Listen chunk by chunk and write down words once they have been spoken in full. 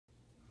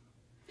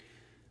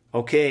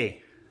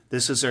Okay,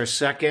 this is our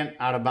second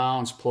out of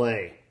bounds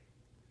play.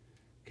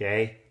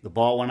 Okay, the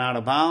ball went out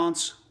of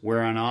bounds,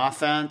 we're on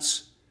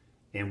offense,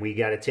 and we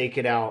got to take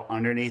it out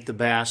underneath the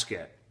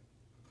basket.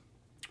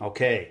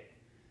 Okay,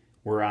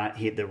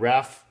 the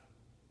ref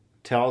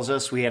tells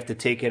us we have to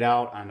take it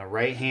out on the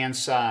right-hand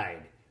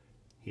side.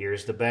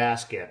 Here's the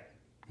basket.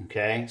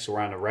 Okay, so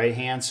we're on the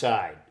right-hand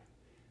side.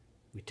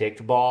 We take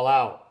the ball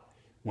out.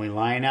 We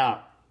line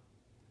up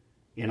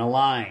in a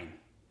line.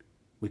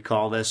 We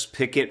call this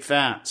picket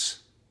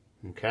fence.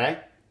 Okay,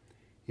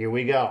 here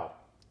we go.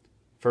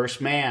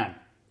 First man,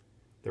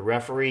 the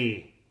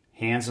referee,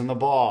 hands on the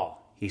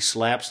ball. He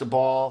slaps the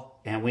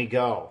ball and we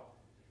go.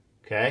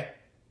 Okay,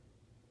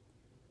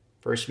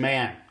 first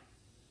man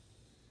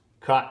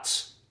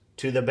cuts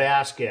to the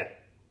basket.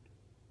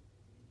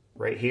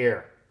 Right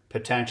here,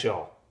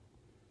 potential.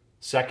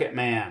 Second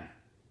man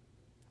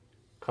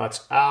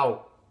cuts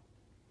out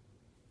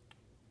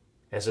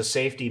as a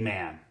safety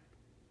man.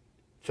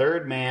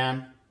 Third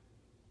man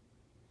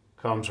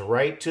comes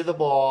right to the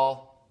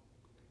ball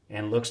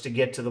and looks to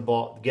get the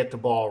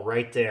ball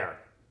right there.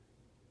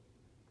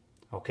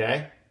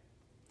 Okay?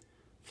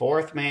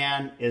 Fourth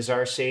man is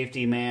our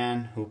safety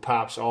man who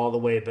pops all the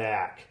way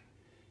back.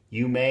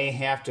 You may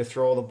have to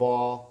throw the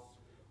ball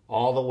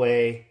all the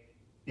way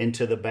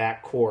into the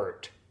back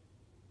court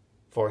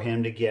for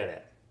him to get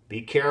it.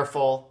 Be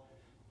careful.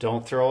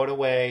 Don't throw it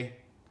away,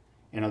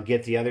 and it'll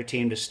get the other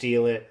team to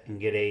steal it and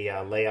get a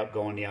layup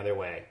going the other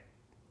way.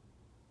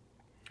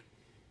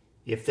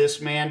 If this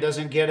man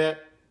doesn't get it,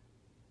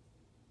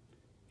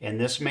 and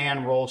this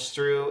man rolls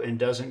through and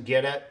doesn't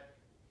get it,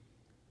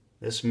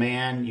 this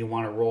man, you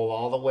want to roll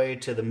all the way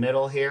to the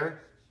middle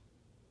here.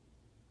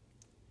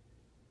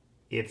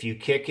 If you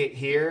kick it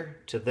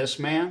here to this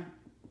man,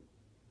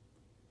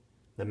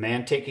 the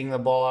man taking the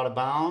ball out of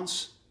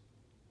bounds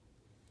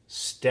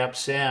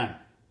steps in,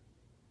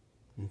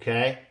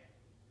 okay?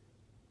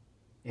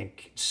 And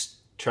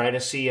try to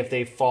see if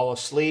they fall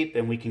asleep,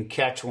 and we can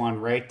catch one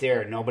right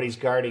there. Nobody's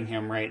guarding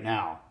him right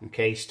now,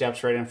 okay? He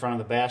steps right in front of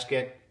the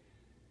basket.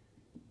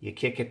 You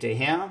kick it to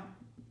him,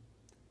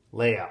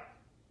 layup,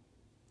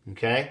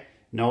 okay?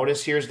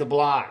 Notice here's the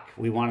block.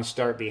 We want to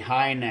start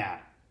behind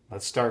that.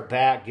 Let's start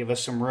back, give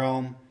us some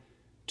room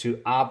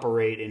to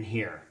operate in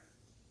here,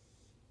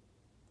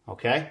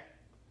 okay?